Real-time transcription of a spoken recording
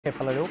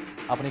এফালেও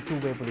আপুনি টু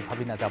ৱে বুলি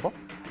ভাবি নাযাব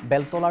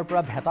বেলতলাৰ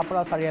পৰা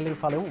ভেটাপাৰা চাৰিআলিৰ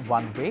ফালেও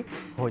ওৱান ৱে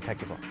হৈ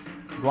থাকিব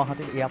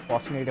গুৱাহাটীত এয়া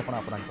পথ নিৰ্দেশনা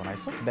আপোনাক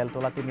জনাইছো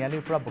বেলতলা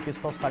তিনিআলিৰ পৰা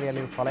বশিষ্ঠ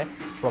চাৰিআলিৰ ফালে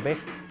প্ৰৱেশ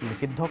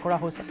নিষিদ্ধ কৰা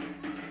হৈছে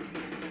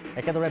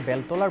একেদৰে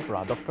বেলতলাৰ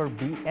পৰা ডক্টৰ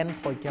BN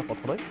শইকীয়া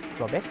পথলৈ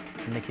প্ৰৱেশ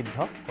নিষিদ্ধ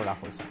কৰা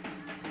হৈছে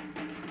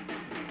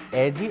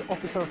এজি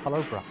অফিচৰ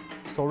ফালৰ পৰা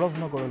সৌৰভ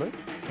নগৰলৈ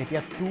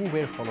এতিয়া টু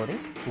ৱেৰ সলনি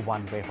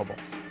ওৱান ৱে হ'ব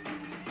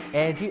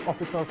এজি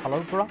অফিচৰ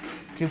ফালৰ পৰা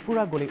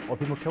ত্ৰিপুৰা গলি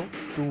অভিমুখেও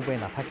টু ৱে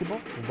নাথাকিব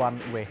ওৱান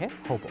ৱেহে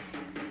হ'ব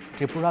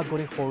ত্ৰিপুৰা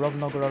গলি সৌৰভ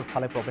নগৰৰ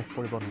ফালে প্ৰৱেশ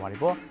কৰিব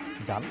নোৱাৰিব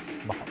যান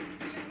বাহন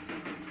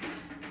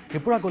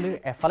ত্ৰিপুৰা গলিৰ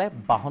এফালে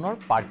বাহনৰ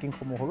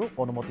পাৰ্কিংসমূহৰো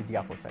অনুমতি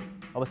দিয়া হৈছে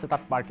অৱশ্যে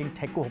তাত পাৰ্কিং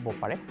ঠেকো হ'ব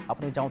পাৰে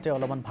আপুনি যাওঁতে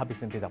অলপমান ভাবি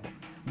চিন্তি যাব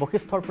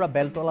বশিষ্ঠৰ পৰা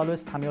বেলতলালৈ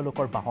স্থানীয়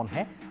লোকৰ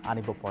বাহনহে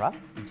আনিব পৰা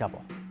যাব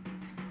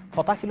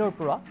ফটাশিলৰ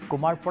পৰা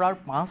কুমাৰপৰাৰ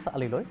 5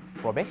 আলিলৈ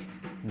প্ৰৱেশ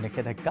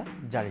নিষেধাজ্ঞা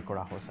জাৰি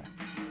কৰা হৈছে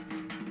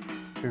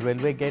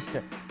ৰেলৱে গেট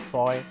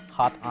 6,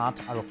 7, 8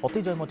 আৰু সতী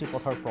জয়মতী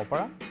পথৰ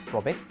পৰা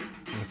প্ৰৱেশ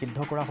নিষিদ্ধ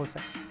কৰা হৈছে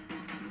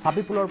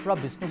চাবিপুলৰ পৰা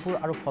বিষ্ণুপুৰ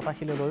আৰু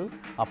ফটাশিললৈও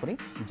আপুনি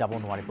যাব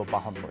নোৱাৰিব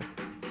বাহন লৈ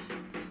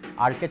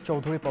আৰকে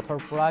চৌধুৰী পথৰ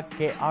পৰা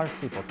KRC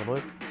পথলৈ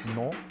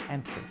নো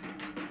এন্ট্ৰি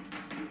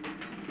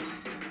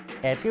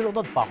এটি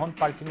ৰোডত বাহন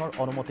পাৰ্কিঙৰ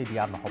অনুমতি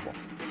দিয়া নহ'ব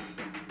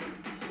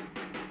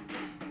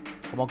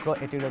সমগ্ৰ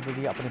এটি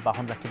ৰোডেদি আপুনি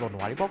বাহন ৰাখিব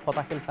নোৱাৰিব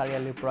ফটাশিল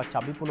চাৰিআলিৰ পৰা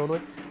চাবিপুললৈ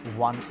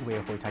ওৱান ৱে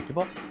হৈ থাকিব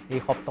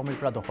এই সপ্তমীৰ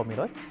পৰা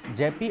দশমীলৈ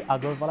জেপি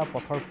আগৰৱালা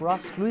পথৰ পৰা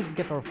স্লুইচ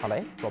গেটৰ ফালে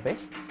প্ৰৱেশ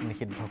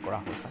নিষিদ্ধ কৰা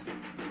হৈছে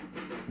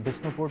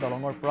বিষ্ণুপুৰ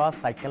দলঙৰ পৰা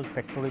চাইকেল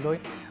ফেক্টৰীলৈ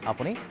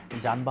আপুনি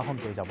যান বাহন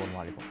লৈ যাব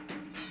নোৱাৰিব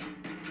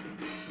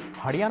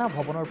হাৰিয়ানা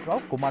ভৱনৰ পৰা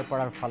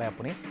কুমাৰপাৰাৰ ফালে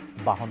আপুনি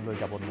বাহন লৈ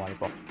যাব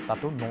নোৱাৰিব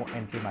তাতো নো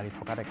এন্ট্ৰি মাৰি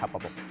থকা দেখা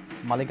পাব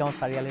মালিগাঁও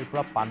চাৰিআলিৰ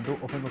পৰা পাণ্ডু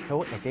অভিমুখেও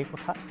একেই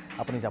কথা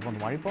আপুনি যাব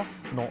নোৱাৰিব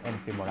নো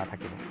এন্ট্ৰি মৰা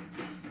থাকিব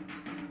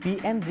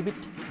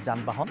PNGBত যান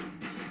বাহন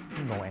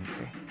নো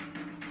এন্ট্ৰি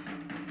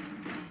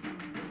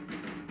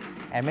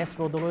MS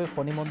ৰোডলৈ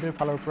শনি মন্দিৰ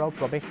ফালৰ পৰাও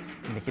প্ৰৱেশ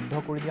নিষিদ্ধ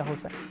কৰি দিয়া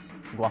হৈছে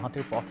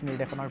গুৱাহাটীৰ পথ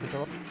নিৰ্দেশনাৰ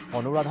ভিতৰত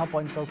অনুৰাধা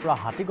পইণ্টৰ পৰা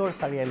হাতীগড়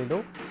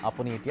চাৰিআলিলৈও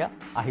আপুনি এতিয়া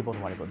আহিব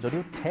নোৱাৰিব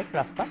যদিও ঠেক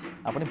ৰাস্তা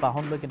আপুনি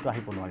বাহন লৈ কিন্তু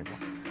আহিব নোৱাৰিব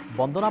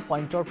বন্দনা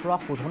পইণ্টৰ পৰা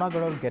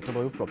সুধনাগড়ৰ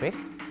গেটলৈও প্ৰৱেশ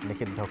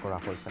নিষিদ্ধ কৰা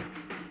হৈছে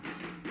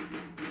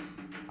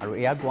আৰু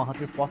এয়া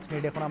গুৱাহাটীৰ পথ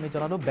নিৰ্দেশনা আমি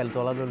জনালো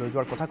বেলতলালৈ লৈ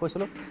যোৱাৰ কথা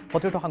কৈছিলো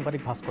সতীৰ্থ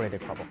সাংবাদিক ভাস্কৰে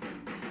দেখুৱাব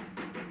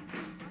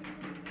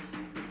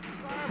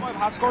মই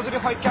ভাস্কৰ যদি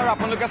শইকীয়া আৰু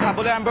আপোনালোকে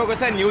চাবলৈ আৰম্ভ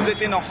কৰিছে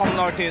News18 Assam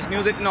north east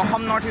News18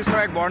 Assam north ইষ্টৰ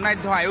এক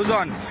বৰ্ণাঢ্য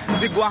আয়োজন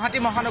যি গুৱাহাটী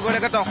মহানগৰ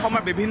এলেকাত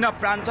অসমৰ বিভিন্ন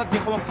প্ৰান্তত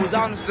যিসমূহ পূজা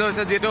অনুষ্ঠিত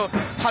হৈছে যিহেতু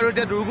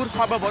শাৰদীয়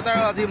দুৰ্গোৎসৱৰ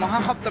বতৰত আজি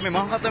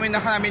মহাসপ্তমীৰ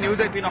দিনাখন আমি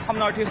News18 অসম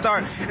নৰ্থ ইষ্টৰ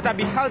এটা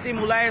বিশাল টীম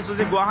ওলাই আছো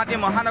যে গুৱাহাটী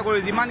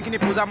মহানগৰীৰ যিমানখিনি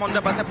পূজা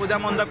মণ্ডপ আছে পূজা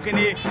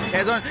মণ্ডপখিনি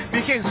এজন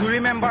বিশেষ জুৰি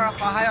মেম্বাৰৰ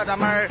সহায়ত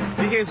আমাৰ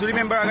বিশেষ জুৰি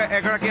মেম্বাৰ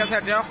এগৰাকী আছে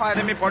তেওঁৰ সহায়ত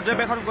আমি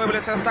পৰ্যবেক্ষণ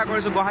কৰিবলৈ চেষ্টা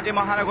কৰিছোঁ গুৱাহাটী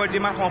মহানগৰীৰ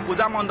যিমানসমূহ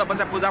পূজা মণ্ডপ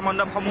আছে পূজা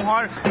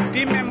মণ্ডপসমূহৰ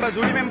টীম মেম্বাৰ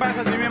জুৰি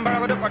মেম্বাৰৰ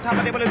লগত কথা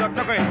পাতিবলৈ যত্ন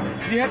কৰিম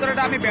যিহেতু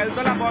এটা আমি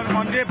বেলতলা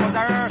মন্দিৰ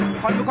বজাৰৰ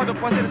সন্মুখত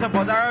উপস্থিত আছোঁ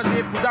বজাৰৰ যি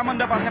পূজা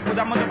মণ্ডপ আছে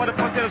পূজা মণ্ডপত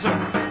উপস্থিত আছোঁ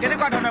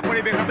কেনেকুৱা ধৰণৰ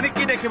পৰিৱেশ আপুনি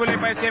কি দেখিবলৈ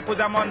পাইছে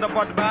পূজা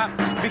মণ্ডপত বা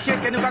বিশেষ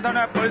কেনেকুৱা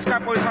ধৰণৰ পৰিষ্কাৰ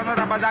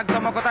পৰিচ্ছন্নতা বা জাক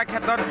জমকতাৰ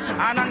ক্ষেত্ৰত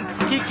আন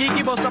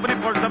কি বস্তু আপুনি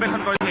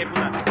পৰ্যবেক্ষণ কৰিছে এই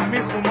পূজাত আমি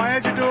সোমাই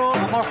যিটো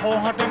আমাৰ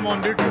সৌহাটী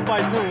মন্দিৰটো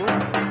পাইছোঁ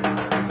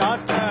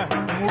তাত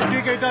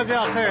মূৰ্তিকেইটা যে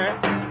আছে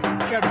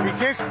ইয়াত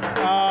বিশেষ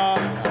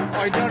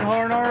অন্য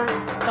ধৰণৰ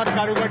তাত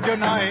কাৰুকাৰ্য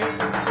নাই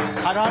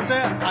সাধাৰণতে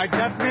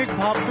আধ্যাত্মিক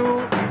ভাৱটো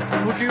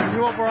ফুটি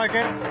উঠিব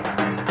পৰাকৈ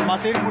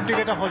মাটিৰ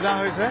মূৰ্তিকেইটা সজা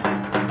হৈছে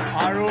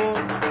আৰু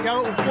ইয়াৰ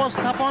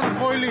উপস্থাপন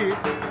শৈলী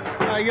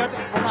ইয়াত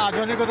কোনো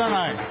আধুনিকতা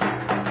নাই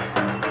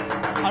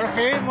আৰু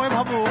সেয়ে মই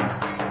ভাবোঁ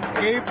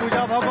এই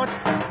পূজা ভাগত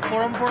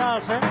পৰম্পৰা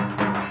আছে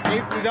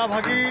এই পূজা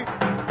ভাগী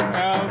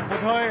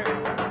বোধহয়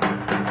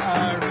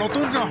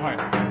নতুন নহয়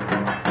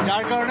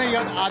যাৰ কাৰণে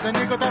ইয়াত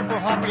আধুনিকতাৰ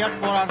প্ৰভাৱ ইয়াত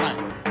পৰা নাই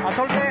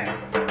আচলতে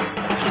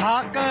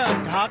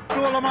ঢাকটো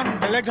অলপমান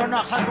বেলেগ ধৰণৰ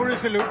আশা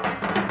কৰিছিলোঁ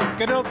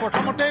কিন্তু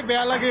প্ৰথমতেই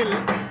বেয়া লাগিল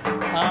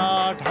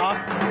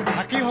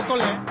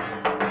ঢাকিসকলে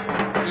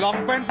লং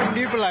পেণ্ট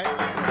পিন্ধি পেলাই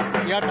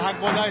ইয়াত ঢাক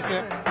বজাইছে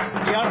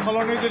ইয়াৰ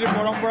সলনি যদি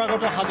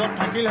পৰম্পৰাগত সাজত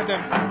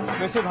থাকিলহেঁতেন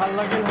বেছি ভাল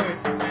লাগিল হয়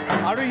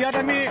আৰু ইয়াত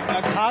আমি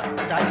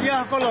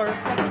ঢাকিয়াসকলৰ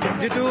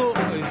যিটো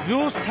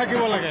জুচ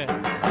থাকিব লাগে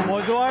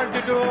বজোৱাৰ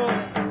যিটো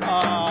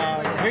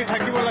হেৰি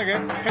থাকিব লাগে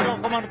সেইটো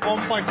অকণমান কম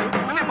পাইছোঁ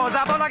মানে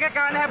বজাব লাগে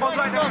কাৰণেহে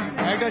বজোৱা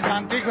একদম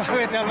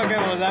যান্ত্ৰিকভাৱে তেওঁলোকে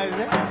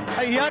বজাইছে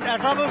ইয়াত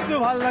এটা বস্তু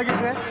ভাল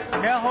লাগিছে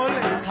সেয়া হ'ল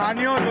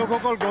স্থানীয়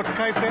লোকসকল গোট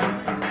খাইছে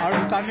আৰু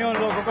স্থানীয়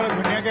লোকসকলে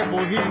ধুনীয়াকৈ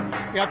বহি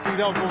ইয়াত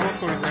পূজা উপভোগ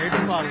কৰিছে সেইটো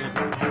ভাল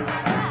লাগিছে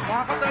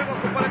মহাসপ্তমী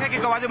উপলক্ষে কি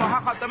ক'ব আজি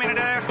মহাসপ্তমী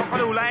এনেদৰে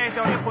সকলো ওলাই আহিছে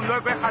অতি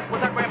সুন্দৰকৈ সাজ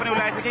পোছাক কৰি আপুনি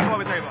ওলাই আহিছে কি ক'ব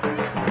বিচাৰিব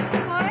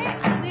হয়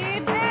আজি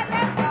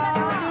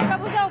দুৰ্গা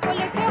পূজা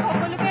উপলক্ষে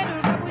সকলোকে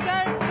দুৰ্গা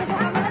পূজাৰ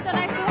শুভকামনা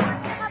জনাইছোঁ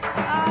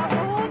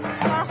বহুত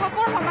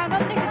দৰ্শকৰ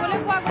সমাগম দেখিবলৈ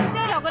পোৱা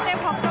গৈছে লগতে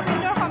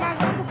ভক্তবৃন্দৰ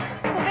সমাগম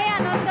খুবেই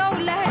আনন্দ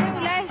উল্লাহেৰে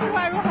ওলাই আহিছোঁ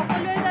আৰু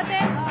সকলোৱে যাতে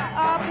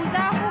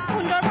পূজা খুব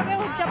সুন্দৰভাৱে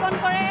উদযাপন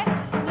কৰে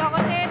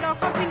লগতে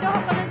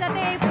দৰ্শকবৃন্দসকলে যাতে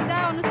এই পূজা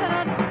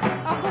অনুষ্ঠানত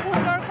খুব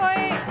সুন্দৰকৈ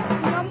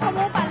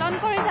নিয়মসমূহ পালন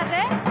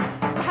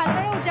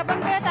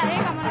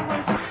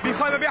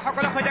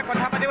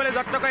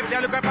যত্ন কৰিম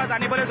তেওঁলোকৰ পৰা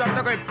জানিবলৈ যত্ন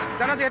কৰিম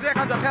জানা যিহেতু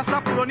এখন যথেষ্ট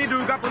পুৰণি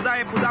দুৰ্গা পূজা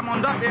এই পূজা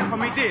মণ্ডপ এই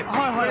সমিতি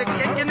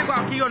কেনেকুৱা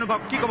কি অনুভৱ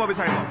কি ক'ব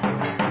বিচাৰিব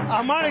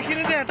আমাৰ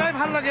এইখিনিতে এটাই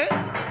ভাল লাগে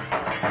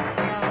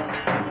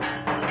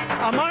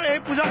আমাৰ এই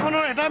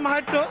পূজাখনৰ এটাই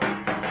মাহাত্য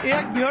এই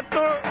এক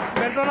বৃহত্তৰ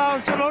বেলতলা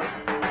অঞ্চলৰ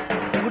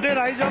গোটেই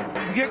ৰাইজক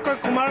বিশেষকৈ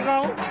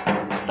কুমাৰগাঁও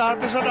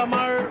তাৰপিছত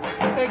আমাৰ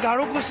এই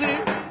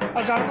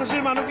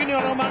গাৰোকুচিৰ মানুহখিনি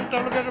অলপমান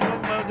তেওঁলোকে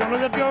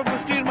জনজাতীয়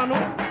গোষ্ঠীৰ মানুহ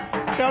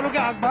তেওঁলোকে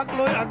আগভাগ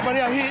লৈ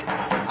আগবাঢ়ি আহি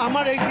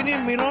আমাৰ এইখিনি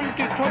মিলন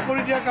তীৰ্থ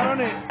কৰি দিয়াৰ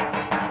কাৰণে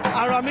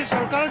আৰু আমি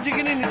চৰকাৰৰ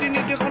যিখিনি নীতি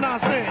নিৰ্দেশনা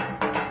আছে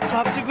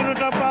চাফ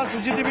চিকুণতাৰ পৰা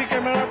CCTV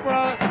কেমেৰাৰ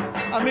পৰা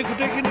আমি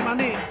গোটেইখিনি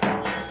মানি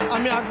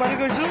আমি আগবাঢ়ি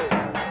গৈছোঁ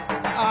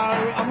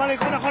আৰু আমাৰ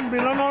এইখন এখন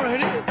মিলনৰ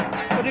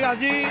গতিকে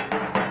আজি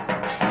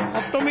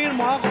সপ্তমীৰ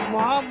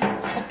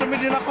মহাসপ্তমীৰ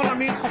দিনাখন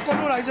আমি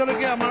সকলো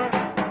ৰাইজলৈকে আমাৰ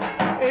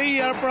এই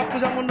ইয়াৰ পৰা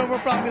পূজা মণ্ডপৰ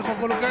পৰা আমি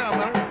সকলোকে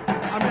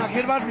আমি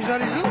আশীৰ্বাদ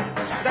বিচাৰিছোঁ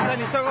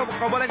নিশ্চয়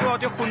ক'ব লাগিব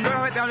অতি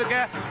সুন্দৰভাৱে তেওঁলোকে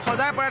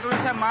সজাই পৰাই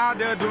তুলিছে মা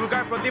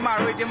দুৰ্গাৰ প্ৰতিমা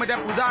আৰু ইতিমধ্যে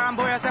পূজা আৰম্ভ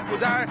হৈ আছে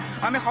পূজাৰ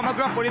আমি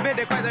সমগ্ৰ পৰিৱেশ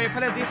দেখুৱাই যাওঁ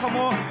এইফালে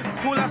যিসমূহ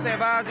ফুল আছে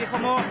বা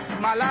যিসমূহ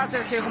মালা আছে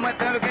সেইসমূহ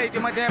তেওঁলোকে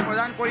ইতিমধ্যে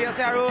প্ৰদান কৰি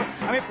আছে আৰু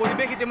আমি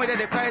পৰিৱেশ ইতিমধ্যে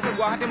দেখুৱাই আহিছোঁ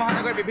গুৱাহাটী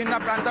মহানগৰৰ বিভিন্ন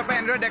প্ৰান্তৰ পৰা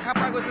এনেদৰে দেখা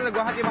পোৱা গৈছে যে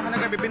গুৱাহাটী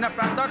মহানগৰৰ বিভিন্ন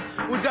প্ৰান্তত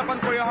উদযাপন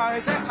কৰি অহা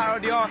হৈছে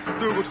শাৰদীয়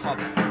দুৰ্গোৎসৱ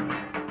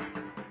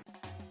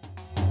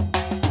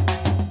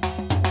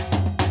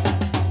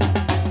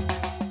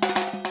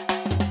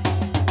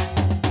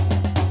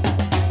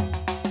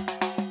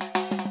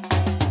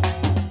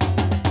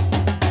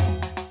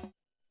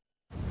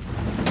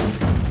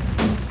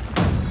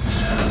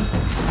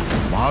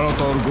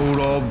ভাৰতৰ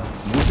গৌৰৱ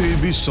গোটেই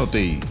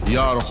বিশ্বতেই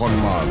ইয়াৰ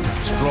সন্মান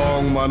ষ্ট্ৰং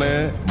মানে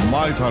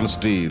মাইথান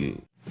ষ্টীল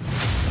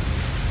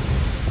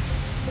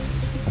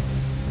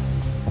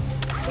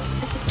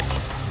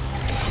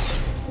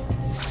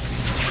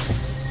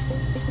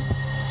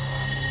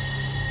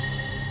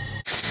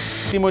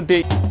ইতিমধ্যে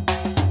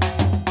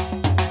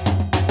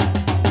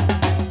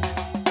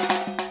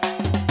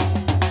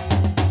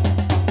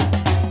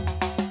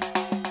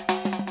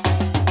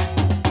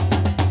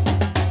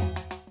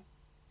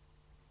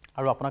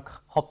আৰু আপোনাক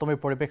সপ্তমীৰ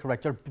পৰিৱেশ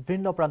ৰাজ্যৰ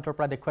বিভিন্ন প্ৰান্তৰ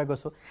পৰা দেখুৱাই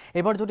গৈছোঁ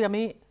এইবাৰ যদি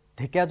আমি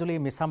ঢেকিয়াজুলি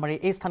মিছামাৰী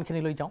এই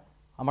স্থানখিনিলৈ যাওঁ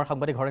আমাৰ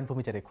সাংবাদিক হৰেণ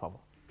ভূমিতে দেখুৱাব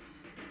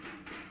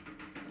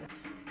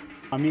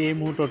আমি এই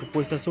মুহূৰ্তত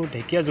উপস্থিত আছোঁ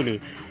ঢেকিয়াজুলিৰ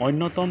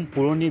অন্যতম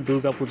পুৰণি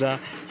দুৰ্গা পূজা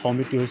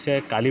সমিতি হৈছে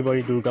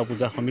কালীবাৰী দুৰ্গা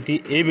পূজা সমিতি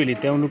এইবেলি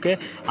তেওঁলোকে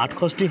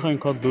 68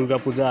 সংখ্যক দুৰ্গা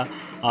পূজা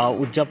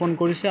উদযাপন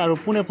কৰিছে আৰু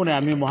পোনে পোনে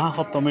আমি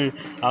মহাসপ্তমীৰ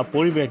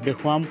পৰিৱেশ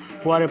দেখুৱাম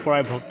পুৱাৰে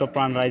পৰাই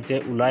ভক্তপ্ৰাণ ৰাইজে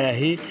ওলাই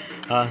আহি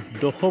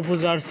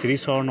দশভূজাৰ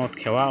শ্ৰীচৰণত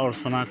সেৱা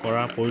অৰ্চনা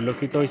কৰা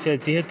পৰিলক্ষিত হৈছে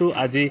যিহেতু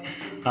আজি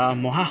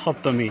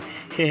মহাসপ্তমী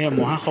সেয়েহে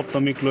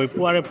মহাসপ্তমীক লৈ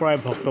পুৱাৰে পৰাই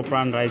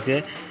ভক্তপ্ৰাণ ৰাইজে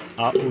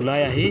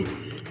ওলাই আহি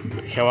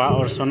সেৱা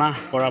অৰ্চনা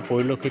কৰা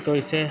পৰিলক্ষিত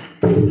হৈছে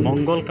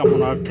মংগল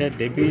কামনাৰ্থে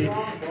দেৱীৰ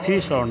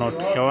শ্ৰীচৰণত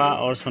সেৱা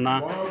অৰ্চনা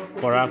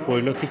কৰা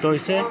পৰিলক্ষিত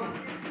হৈছে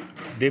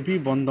দেৱী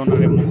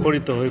বন্দনাৰে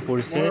মুখৰিত হৈ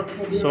পৰিছে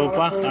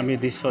চৌপাশ আমি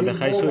দৃশ্য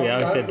দেখাইছোঁ এয়া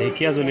হৈছে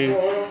ঢেকিয়াজুলিৰ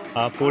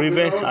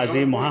পৰিৱেশ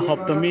আজি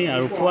মহাসপ্তমী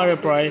আৰু পুৱাৰে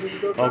পৰাই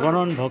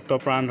অগণন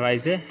ভক্তপ্ৰাণ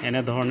ৰাইজে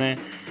এনেধৰণে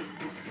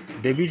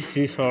দেৱীৰ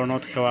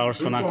শ্ৰীচৰণত সেৱা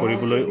অৰ্চনা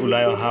কৰিবলৈ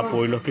ওলাই অহা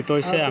পৰিলক্ষিত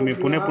হৈছে আমি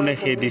পোনে পোনে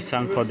সেই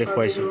দৃশ্যাংশ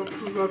দেখুৱাইছোঁ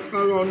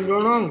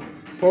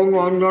ওম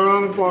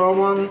অঞ্জনং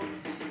পৰমং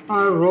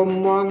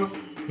ৰম্যং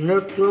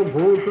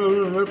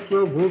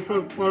নেত্ৰভূত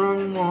পৰং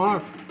মহা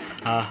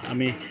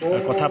আমি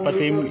কথা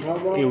পাতিম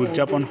এই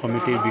উদযাপন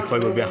সমিতিৰ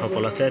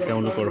বিষয়ববীয়াসকল আছে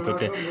তেওঁলোকৰ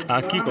সৈতে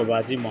কি ক'ব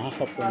আজি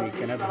মহাসপ্তমী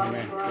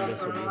কেনেধৰণে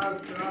চলি আছে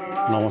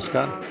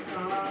নমস্কাৰ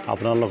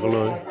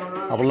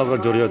আপোনালোকৰ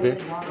জৰিয়তে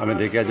আমি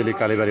ঢেকিয়াজুলি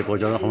কালীবাৰী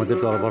পৰ্যটন সমিতিৰ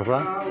তৰফৰ পৰা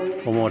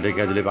সমূহ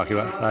ঢেকিয়াজুলিবাসী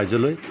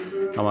ৰাইজলৈ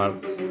আমাৰ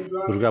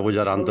দুৰ্গা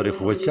পূজাৰ আন্তৰিক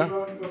শুভেচ্ছা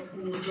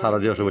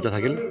শাৰদীয় শুভেচ্ছা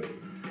থাকিল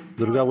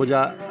দুৰ্গা পূজা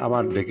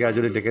আমাৰ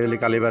ঢেকিয়াজুলি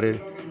কালীবাৰীৰ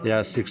এয়া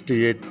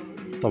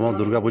 68তম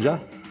দুৰ্গা পূজা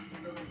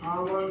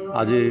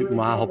আজি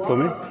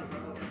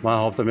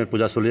মহাসপ্তমীৰ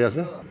পূজা চলি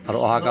আছে আৰু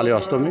অহাকালি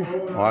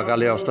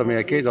অষ্টমী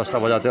একেই 10টা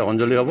বজাতে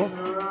অঞ্জলি হ'ব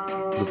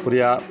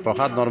দুপৰীয়া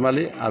প্ৰসাদ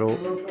নৰ্মালি আৰু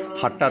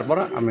 7টাৰ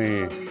পৰা আমি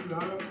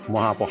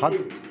মহাপ্ৰসাদ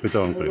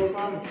বিতৰণ কৰিম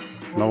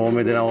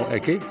নৱমীৰ দিনাও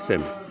একেই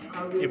চেম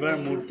এবাৰ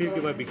মূৰ্তিৰ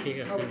কিবা বিশেষ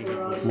আছে নেকি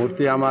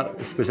মূৰ্তি আমাৰ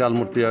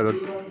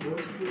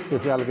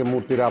স্পেচিয়ালকৈ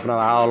মূৰ্তিৰ আপোনাৰ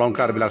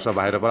অলংকাৰবিলাক চব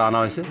বাহিৰৰ পৰা অনা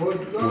হৈছে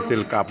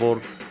মূৰ্তিৰ কাপোৰ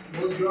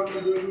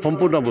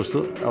সম্পূৰ্ণ বস্তু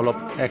অলপ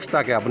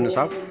এক্সট্ৰাকৈ আপুনি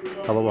চাওক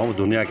চাব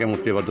ধুনীয়াকৈ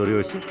মূৰ্তি এবাৰ ধৰি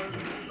হৈছে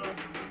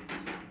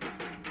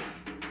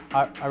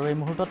আৰু এই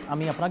মুহূৰ্তত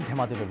আমি আপোনাক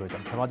ধেমাজিলৈ লৈ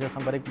যাম ধেমাজিৰ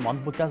সাংবাদিক মন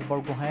বিকাশ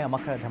বৰগোহাঁয়ে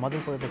আমাক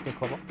ধেমাজিৰ পৰিৱেশ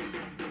দেখুৱাব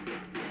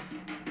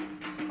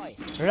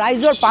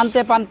ৰাইজৰ প্ৰান্তে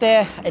প্ৰান্তে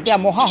এতিয়া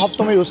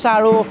মহাসপ্তমীৰ উৎসাহ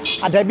আৰু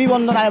দেৱী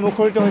বন্দনাৰে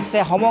মুখৰিত হৈছে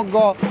সমগ্ৰ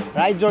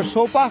ৰাজ্যৰ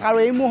চৌপাশ আৰু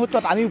এই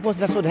মুহূৰ্তত আমি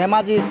উপস্থিত আছোঁ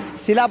ধেমাজিৰ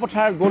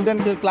চিলাপথাৰ গল্ডেন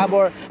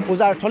ক্লাবৰ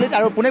পূজাৰ থলীত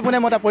আৰু পোনে পোনে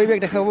মই এটা পৰিৱেশ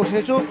দেখাব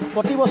বিচাৰিছোঁ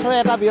প্ৰতি বছৰে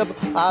এটা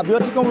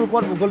ব্যতিক্ৰম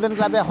ৰূপত গল্ডেন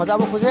ক্লাবে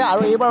সজাব খোজে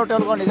আৰু এইবাৰো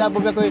তেওঁলোকৰ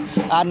নিজাববীয়াকৈ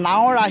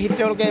নাৱৰ আৰ্হিত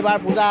তেওঁলোকে এইবাৰ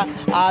পূজা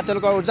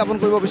তেওঁলোকৰ উদযাপন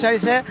কৰিব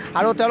বিচাৰিছে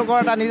আৰু তেওঁলোকৰ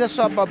এটা নিজস্ব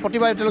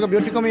প্ৰতিবাদ তেওঁলোকে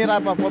ব্যতিক্ৰমী এটা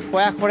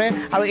প্ৰয়াস কৰে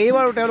আৰু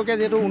এইবাৰো তেওঁলোকে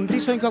যিহেতু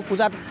 29 সংখ্যক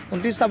পূজাত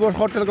 29টা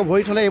বৰ্ষত তেওঁলোকে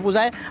ভৰি থলে এই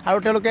পূজাই আৰু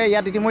তেওঁলোকে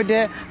ইয়াত ইতিমধ্যে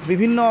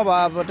বিভিন্ন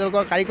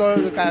তেওঁলোকৰ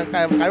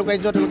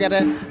কাৰুকাৰ্য তেওঁলোকে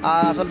ইয়াতে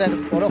আচলতে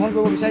প্ৰদৰ্শন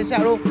কৰিব বিচাৰিছে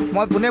আৰু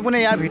মই পোনে পোনে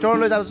ইয়াৰ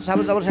ভিতৰলৈ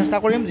যাবলৈ চেষ্টা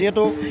কৰিম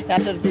যিহেতু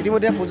ইয়াত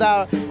ইতিমধ্যে পূজা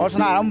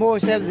অৰ্চনা আৰম্ভ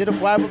হৈছে যিহেতু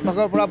পুৱাৰ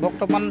ভাগৰ পৰা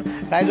ভক্তমান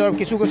ৰাইজৰ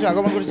কিছু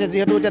আগমন কৰিছে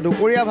যিহেতু এতিয়া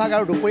দুপৰীয়া ভাগ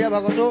আৰু দুপৰীয়া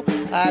ভাগতো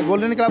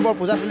গল্ডেন ক্লাবৰ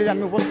পূজাথলীত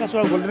আমি উপস্থিত আছোঁ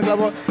আৰু গল্ডেন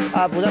ক্লাবৰ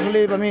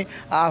পূজাথলীত আমি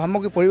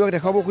সামগ্ৰিক পৰিৱেশ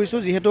দেখুৱাব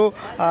খুজিছোঁ যিহেতু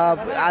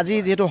আজি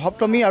যিহেতু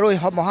সপ্তমী আৰু এই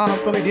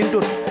মহাসপ্তমীৰ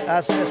দিনটোত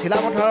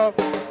চিলাপথাৰৰ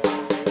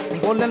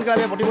গল্ডেন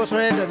ক্লাবে প্ৰতি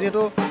বছৰে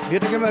যিহেতু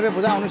ব্যতিক্ৰমীভাৱে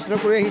পূজা অনুষ্ঠিত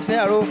কৰি আহিছে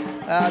আৰু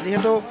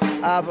যিহেতু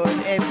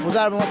এই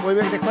পূজাৰ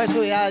পৰিৱেশ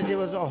দেখুৱাইছোঁ এয়া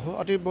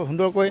অতি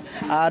সুন্দৰকৈ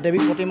দেৱী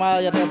প্ৰতিমা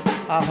ইয়াতে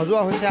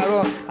সজোৱা হৈছে আৰু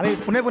আমি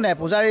পোনে পোনে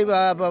পূজাৰী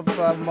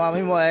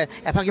আমি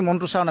এফাকি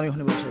মন্ত্ৰোচ্চাৰণ আমি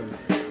শুনিব বিচাৰিম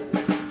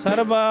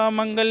सर्व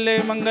मंगल्ये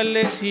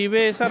मंगल्ये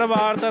शिवे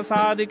सर्वार्थ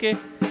साधिके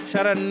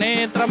शरण्ये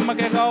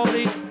त्र्यंबके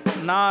गौरी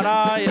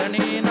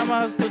नारायणी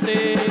नमस्तुते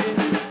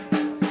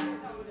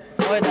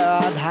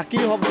ঢাকি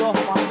শব্দ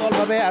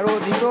সমান্তৰালভাৱে আৰু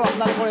যিটো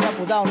আপোনালোকৰ এটা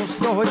পূজা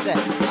অনুষ্ঠিত হৈছে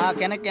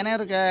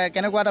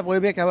কেনেকুৱা এটা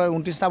পৰিৱেশ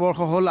 29টা বৰ্ষ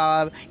হ'ল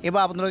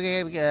এইবাৰ আপোনালোকে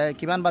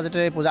কিমান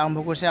বাজেটেৰে পূজা আৰম্ভ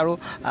কৰিছে আৰু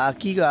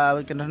কি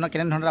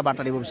কেনেধৰণৰ এটা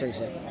বাৰ্তা দিব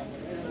বিচাৰিছে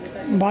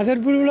বাজেট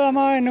বুলিবলৈ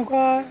আমাৰ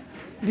এনেকুৱা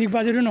বিগ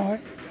বাজেটো নহয়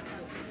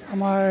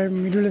আমাৰ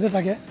মিডুলতে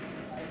থাকে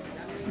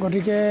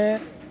গতিকে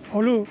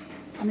হ'লেও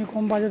আমি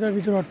কম বাজেটৰ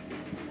ভিতৰত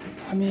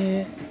আমি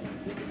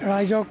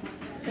ৰাইজক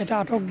এটা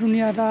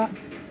আটকধুনীয়া এটা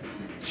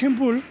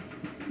চিম্পুল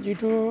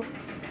যিটো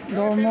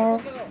ধৰ্মৰ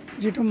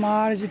যিটো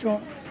মাৰ যিটো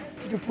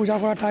পূজা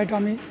কৰা ঠাইটো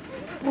আমি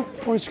খুব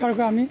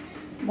পৰিষ্কাৰকৈ আমি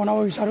বনাব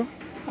বিচাৰোঁ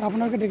আৰু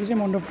আপোনালোকে দেখিছে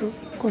মণ্ডপটো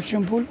খুব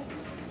চিম্পুল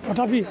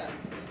তথাপি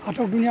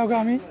আটকধুনীয়াকৈ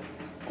আমি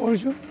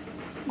কৰিছোঁ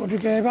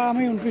গতিকে এইবাৰ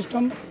আমি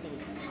 29তম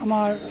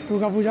আমাৰ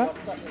দুৰ্গা পূজা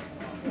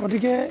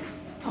গতিকে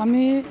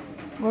আমি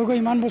গৈ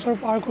ইমান বছৰ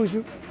পাৰ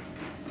কৰিছোঁ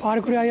পাৰ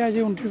কৰি আহি আজি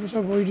 29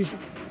 বছৰ ভৰি দিছোঁ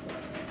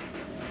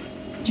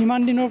যিমান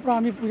দিনৰ পৰা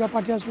আমি পূজা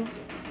পাতি আছোঁ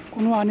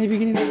কোনো আনি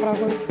বিকিনি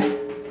নকৰাকৈ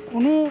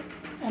কোনো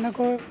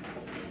এনেকৈ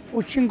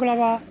উচ্ছৃংখলা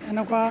বা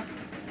এনেকুৱা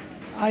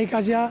আই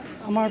কাজিয়া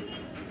আমাৰ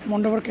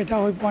মণ্ডপৰ কেইটা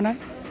হৈ পোৱা নাই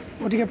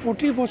গতিকে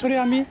প্ৰতি বছৰে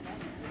আমি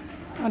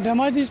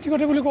ধেমাজি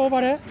ডিষ্ট্ৰিক্টতে বুলি ক'ব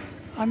পাৰে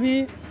আমি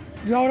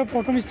যোৱাবাৰ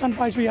প্ৰথম স্থান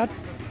পাইছোঁ ইয়াত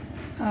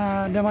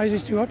ধেমাজি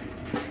ডিষ্ট্ৰিক্টত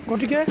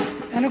গতিকে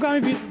এনেকুৱা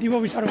আমি দিব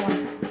বিচাৰোঁ মানে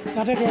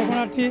যাতে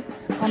দৰ্শনাৰ্থী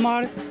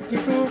আমাৰ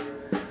যিটো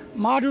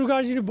মা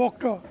দুৰ্গাৰ যিটো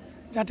ভক্ত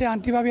যাতে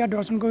শান্তিভাৱে ইয়াত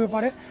দৰ্শন কৰিব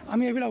পাৰে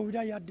আমি এইবিলাক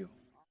সুবিধা ইয়াত দিওঁ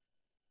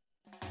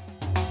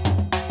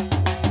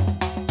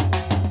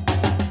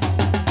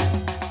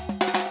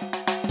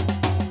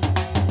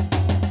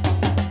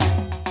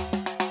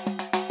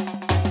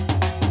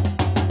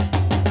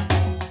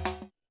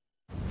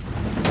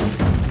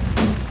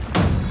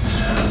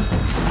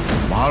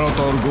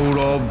ভাৰতৰ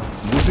গৌৰৱ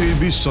গোটেই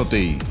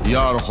বিশ্বতেই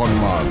ইয়াৰ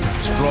সন্মান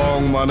ষ্ট্ৰং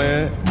মানে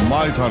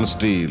মাইথান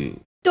ষ্টীল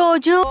तो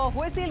जो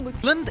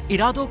बुलंद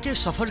इरादों के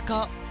सफर का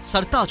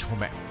सरताज हूँ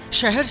मैं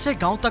शहर से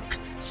गांव तक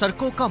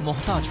सड़कों का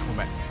मोहताज हूँ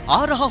मैं आ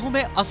रहा हूँ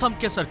मैं असम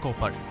के सड़कों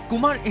पर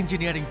कुमार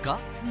इंजीनियरिंग का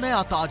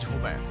नया ताज हूँ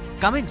मैं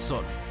coming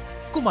soon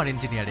Kumar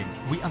engineering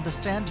we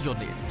understand your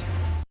need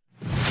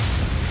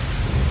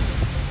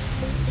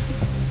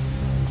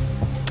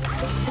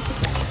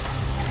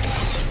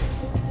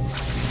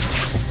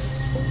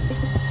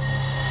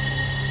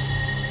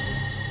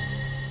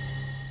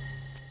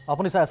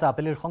আপুনি চাই আছে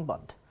আপিলিৰ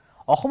সংবাদ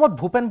অসমত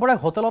ভূপেন বৰাই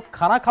হোটেলত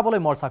খানা খাবলৈ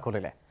মৰ্চা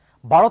কৰিলে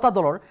 12টা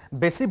দলৰ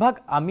বেছিভাগ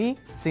আমি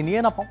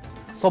চিনিয়ে নাপাওঁ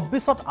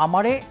 24ত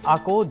আমাৰে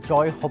আকৌ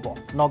জয় হ'ব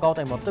নগাঁৱত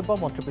এই মন্তব্য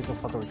মন্ত্ৰী পীযুষ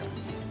হাজৰিকাৰ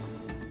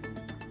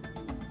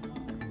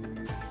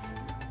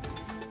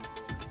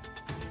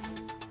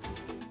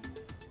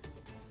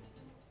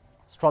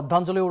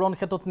শ্ৰদ্ধাঞ্জলি উৰণ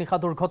ক্ষেত্ৰত নিশা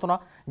দুৰ্ঘটনা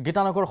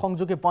গীতানগৰ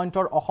সংযোগী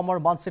পইণ্টৰ অসমৰ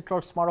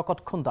মানচিত্ৰৰ স্মাৰকত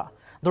খুন্দা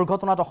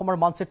দুৰ্ঘটনাত অসমৰ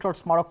মানচিত্ৰৰ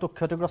স্মাৰকটো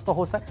ক্ষতিগ্ৰস্ত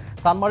হৈছে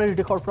চানমাৰীৰ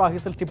দিশৰ পৰা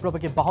আহিছিল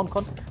তীব্ৰবেগী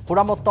বাহনখন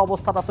সুৰামত্ত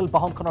অৱস্থাত আছিল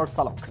বাহনখনৰ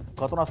চালক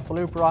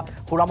ঘটনাস্থলীৰ পৰা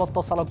সুৰামত্ত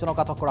চালকজনক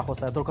আটক কৰা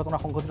হৈছে দুৰ্ঘটনা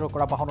সংঘটিত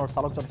কৰা বাহনৰ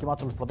চালকজন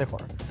হিমাচল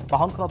প্ৰদেশৰ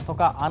বাহনখনত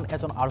থকা আন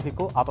এজন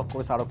আৰোহীকো আটক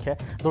কৰিছে আৰক্ষীয়ে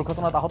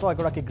দুৰ্ঘটনাত আহত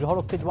এগৰাকী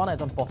গৃহৰক্ষী জোৱান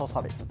এজন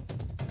পথচাৰী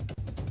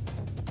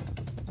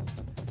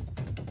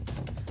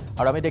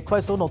আৰু আমি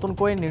দেখুৱাইছো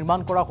নতুনকৈ নিৰ্মাণ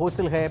কৰা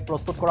হৈছিল হে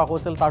প্ৰস্তুত কৰা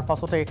হৈছিল তাৰ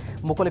পাছতে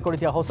মুকলি কৰি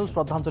দিয়া হৈছিল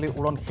শ্ৰদ্ধাঞ্জলি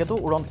উৰণ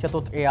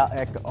ক্ষেত্ৰত এয়া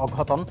এক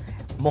অঘটন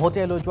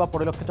মহতিয়াই লৈ যোৱা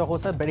পৰিলক্ষিত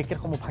হৈছে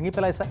বেৰিকেডসমূহ ভাঙি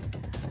পেলাইছে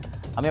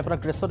আমি আপোনাক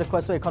দৃশ্য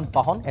দেখুৱাইছো এখন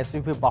বাহন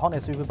এছইউভি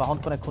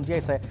বাহনখনে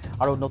খুন্দিয়াইছে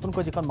আৰু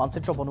নতুনকৈ যিখন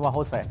মানচিত্ৰ বনোৱা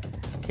হৈছে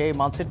সেই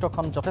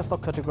মানচিত্ৰখন যথেষ্ট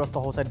ক্ষতিগ্ৰস্ত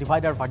হৈছে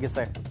ডিভাইডাৰ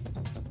ভাগিছে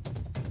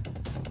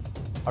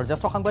আৰু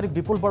জ্যেষ্ঠ সাংবাদিক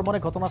বিপুল বৰ্মনে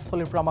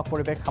ঘটনাস্থলীৰ পৰা আমাক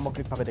পৰিৱেশ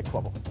সামগ্ৰিকভাৱে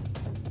দেখুৱাব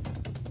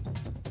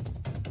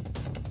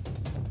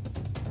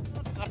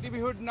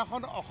বিহুৰ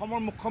দিনাখন অসমৰ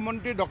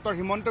মুখ্যমন্ত্ৰী ডক্টৰ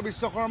হিমন্ত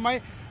বিশ্ব শৰ্মাই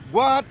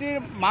গুৱাহাটীৰ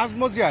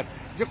মাজমজিয়াত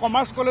যে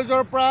কমাৰ্চ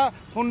কলেজৰ পৰা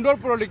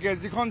সুন্দৰপুৰলৈকে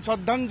যিখন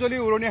শ্ৰদ্ধাঞ্জলি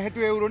উৰণীয়া সেতু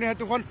এই উৰণীয়া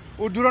সেতুখন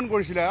উদ্বোধন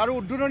কৰিছিলে আৰু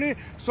উদ্বোধনীৰ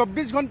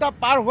 24 ঘণ্টা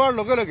পাৰ হোৱাৰ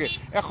লগে লগে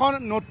এখন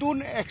নতুন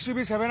XUV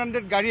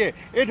 700 গাড়ীয়ে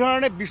এই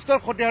ধৰণে বিস্তৰ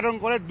ক্ষতিসাধন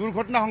কৰে,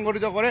 দুৰ্ঘটনা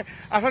সংঘটিত কৰে।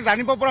 আচলতে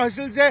জানিব পৰা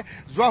হৈছিল যে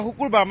যোৱা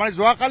শুকুৰবাৰ মানে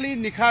যোৱাকালি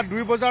নিশা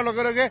 2 বজাৰ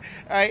লগে লগে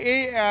এই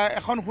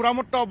এখন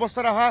সুৰামত্ত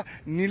অৱস্থাত অহা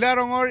নীলা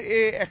ৰঙৰ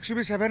এই XUV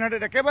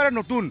 700 একেবাৰে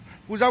নতুন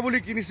পূজা বুলি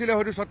কিনিছিলে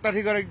হয়তো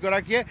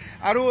স্বত্বাধিকাৰীগৰাকীয়ে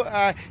আৰু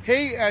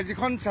সেই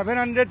যিখন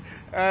 700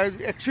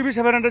 XUV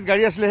 700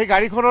 গাড়ী আছিলে সেই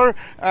গাড়ীখনৰ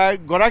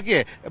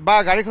গৰাকীয়ে বা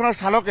গাড়ীখনৰ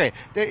চালকে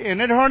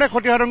এনেধৰণে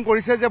ক্ষতিসাধন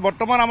কৰিছে যে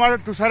বৰ্তমান আমাৰ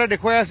তুষাৰে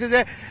দেখুৱাই আছে যে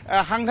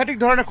সাংঘাতিক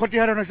ধৰণে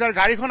ক্ষতিসাধন হৈছে আৰু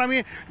গাড়ীখন আমি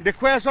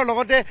দেখুৱাই আছোঁ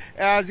লগতে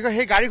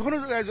সেই গাড়ীখনো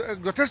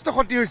যথেষ্ট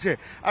ক্ষতি হৈছে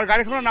আৰু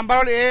গাড়ীখনৰ নাম্বাৰ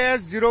হ'ল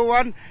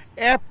AS01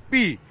 FP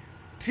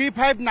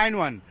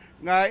 3591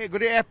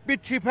 গতিকে FP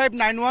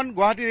 3591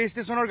 গুৱাহাটী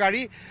ৰেজিষ্ট্ৰেশ্যনৰ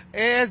গাড়ী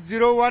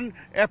AS01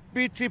 FP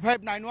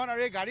 3591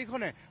 আৰু এই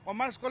গাড়ীখনে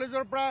কমাৰ্চ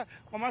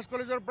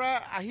কলেজৰ পৰা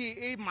আহি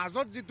এই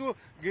মাজত যিটো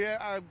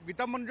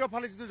গীতা মন্দিৰৰ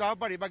ফালে যিটো যাব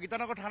পাৰি বা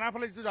গীতানগৰ থানাৰ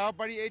ফালে যিটো যাব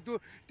পাৰি এইটো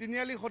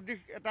তিনিআলি সদৃশ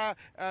এটা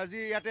যি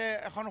ইয়াতে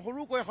এখন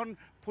সৰুকৈ এখন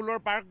ফুলৰ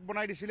পাৰ্ক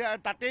বনাই দিছিলে আৰু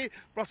তাতেই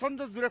প্ৰচণ্ড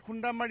জোৰে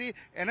খুন্দা মাৰি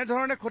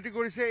এনেধৰণে ক্ষতি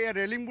কৰিছে। এই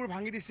ৰেলিংবোৰ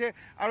ভাঙি দিছে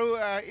আৰু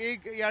এই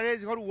ইয়াৰে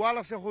যিখন ৱাল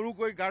আছে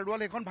সৰুকৈ গাৰ্ড ৱাল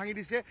সেইখন ভাঙি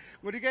দিছে।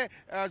 গতিকে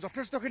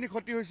যথেষ্টখিনি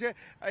ক্ষতি হৈছে।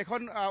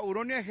 এখন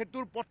উৰণীয়া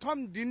সেতুৰ প্ৰথম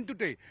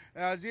দিনটোতেই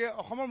যি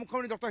অসমৰ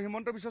মুখ্যমন্ত্ৰী ডক্টৰ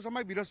হিমন্ত বিশ্ব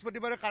শৰ্মাই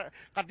বৃহস্পতিবাৰে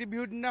কাতি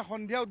বিহুৰ দিনা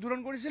সন্ধিয়া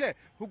উদ্বোধন কৰিছিলে,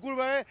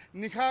 শুকুৰবাৰে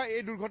নিশা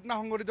এই দুৰ্ঘটনা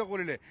সংঘটিত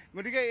কৰিলে।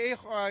 গতিকে এই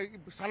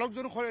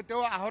চালকজন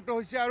তেওঁ আহত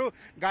হৈছে আৰু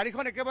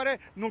গাড়ীখন একেবাৰে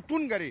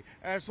নতুন গাড়ী,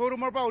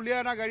 শ্ব'ৰুমৰ পৰা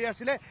উলিয়াই অনা গাড়ী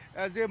আছিলে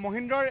যে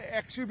মহিন্দ্ৰাৰ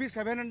XUV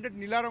 700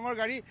 নীলা ৰঙৰ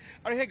গাড়ী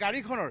আৰু সেই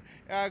গাড়ীখনৰ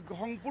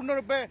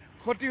সম্পূৰ্ণৰূপে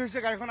ক্ষতি হৈছে।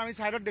 গাড়ীখন আমি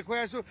ছাইডত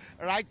দেখুৱাই আছোঁ,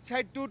 ৰাইট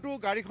ছাইডটোতো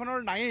গাড়ীখনৰ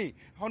নায়েই,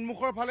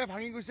 সন্মুখৰ ফালে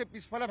ভাঙি গৈছে,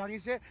 পিছফালে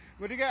ভাঙিছে।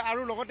 গতিকে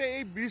আৰু লগতে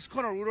এই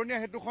ব্ৰিজখনৰ উৰণীয়া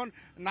সেতুখন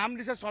নাম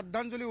দিছে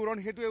শ্ৰদ্ধাঞ্জলি উৰণ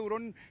সেতু, এই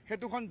উৰণ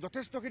সেতুখন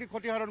যথেষ্টখিনি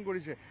ক্ষতিসাধন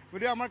কৰিছে।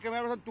 গতিকে আমাৰ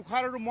কেমেৰা পাৰ্চন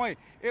তুষাৰ আৰু মই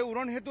এই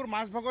উৰণ সেতুৰ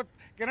মাজভাগত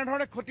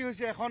কেনেধৰণে ক্ষতি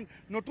হৈছে, এখন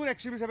নতুন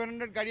XUV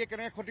 700 গাড়ীয়ে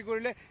কেনেকৈ ক্ষতি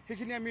কৰিলে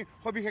সেইখিনি আমি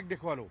সবিশেষ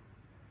দেখুৱালোঁ।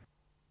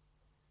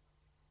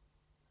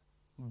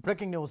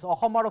 Breaking news.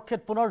 অসম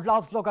আৰক্ষীত পুনৰ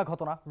লাজ লগা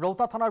ঘটনা।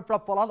 ৰৌতা থানাৰ পৰা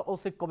পলাল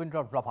OC কবীন্দ্ৰ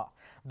ৰাভা।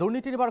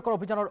 দুৰ্নীতি নিবাৰকৰ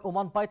অভিযানৰ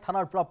উমান পাই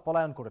থানাৰ পৰা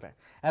পলায়ন কৰিলে।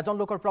 এজন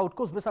লোকৰ পৰা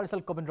উৎকোচ বিচাৰিছিল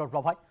কবীন্দ্ৰ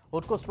ৰাভাই।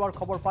 উৎকোচ লোৱাৰ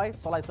খবৰ পাই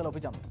চলাইছিল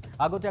অভিযান।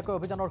 আগতীয়াকৈ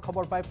অভিযানৰ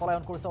খবৰ পাই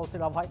পলায়ন কৰিছে OC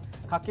ৰাভাই।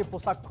 খাকী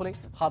পোছাক খুলি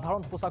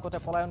সাধাৰণ পোছাকতে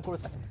পলায়ন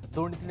কৰিছে।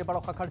 দুৰ্নীতি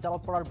নিবাৰক শাখাৰ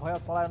জালত পৰাৰ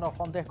ভয়ত পলায়নৰ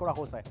সন্দেহ কৰা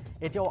হৈছে।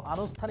 এতিয়াও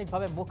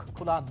আনুষ্ঠানিকভাৱে মুখ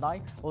খোলা নাই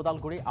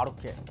ওদালগুৰি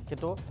আৰক্ষীয়ে,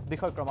 কিন্তু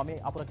বিষয়ক্ৰম আমি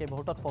আপোনাক এই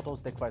মুহূৰ্তত ফটোজ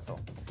দেখুৱাইছোঁ।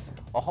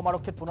 অসম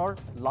আৰক্ষীত পুনৰ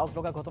লাজ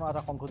লগা ঘটনা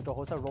এটা সংঘটিত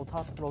হৈছে।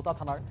 ৰৌতা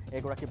থানাৰ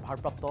এগৰাকী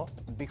ভাৰপ্ৰাপ্ত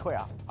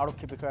বিষয়া,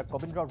 আৰক্ষী বিষয়া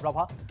কবীন্দ্ৰ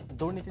ৰাভা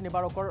দুৰ্নীতি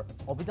নিবাৰকৰ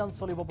অভিযান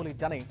চলিব বুলি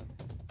জানি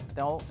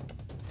তেওঁ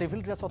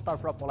চিভিল ড্ৰেছত তাৰ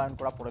পৰা পলায়ন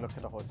কৰা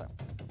পৰিলক্ষিত হৈছে।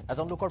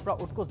 এজন লোকৰ পৰা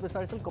উৎকোচ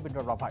বিচাৰিছিল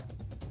কবীন্দ্ৰ ৰাভাই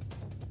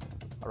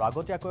আৰু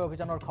আগতীয়াকৈ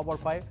অভিযানৰ খবৰ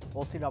পাই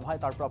OC ৰাভাই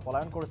তাৰ পৰা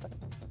পলায়ন কৰিছে।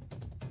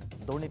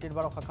 দুৰ্নীতি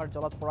নিবাৰক শাখাৰ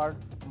জলত পৰাৰ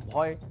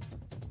ভয়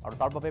আৰু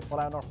তাৰ বাবে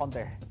পলায়নৰ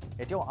সন্দেহ।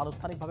 এতিয়াও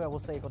আনুষ্ঠানিকভাৱে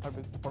অৱশ্যে এই কথাৰ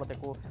ওপৰত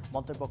একো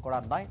মন্তব্য কৰা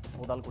নাই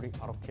ওদালগুৰি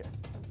আৰক্ষীয়ে।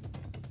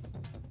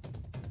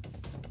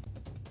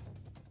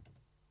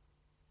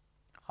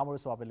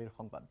 সামৰিছোঁ আবেলিৰ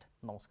সংবাদ।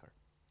 নমস্কাৰ।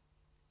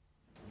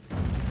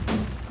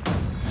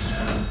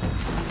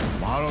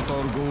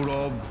 ভাৰতৰ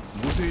গৌৰৱ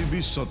গোটেই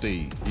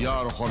বিশ্বতেই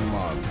ইয়াৰ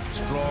সন্মান।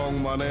 ষ্ট্ৰং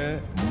মানে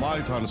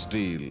মাইথান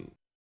ষ্টীল।